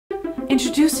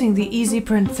Introducing the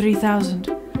EasyPrint 3000.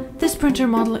 This printer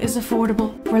model is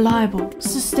affordable, reliable,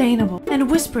 sustainable, and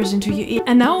whispers into your ear.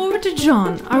 And now over to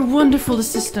John, our wonderful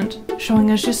assistant, showing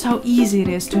us just how easy it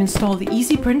is to install the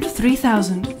EasyPrint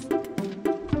 3000.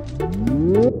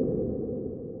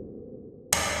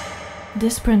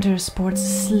 This printer sports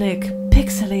slick,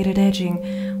 pixelated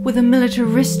edging with a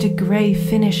militaristic grey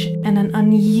finish and an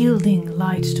unyielding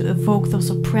light to evoke those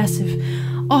oppressive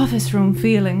office room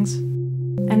feelings.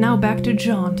 And now back to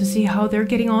John to see how they're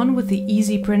getting on with the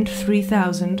EasyPrint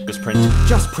 3000.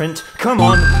 Just print, come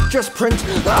on, just print.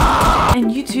 Ah! And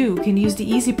you too can use the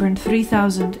EasyPrint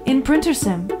 3000 in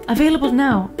Printersim, available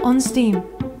now on Steam.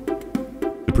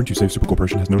 The Print You Save Super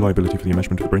Corporation has no liability for the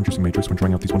enmeshment of the Printersim matrix when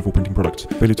trying out these wonderful printing products.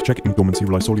 Failure to check incumbency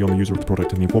relies solely on the user of the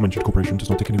product, and the aforementioned corporation does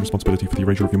not take any responsibility for the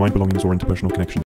erasure of your mind belongings or interpersonal connection.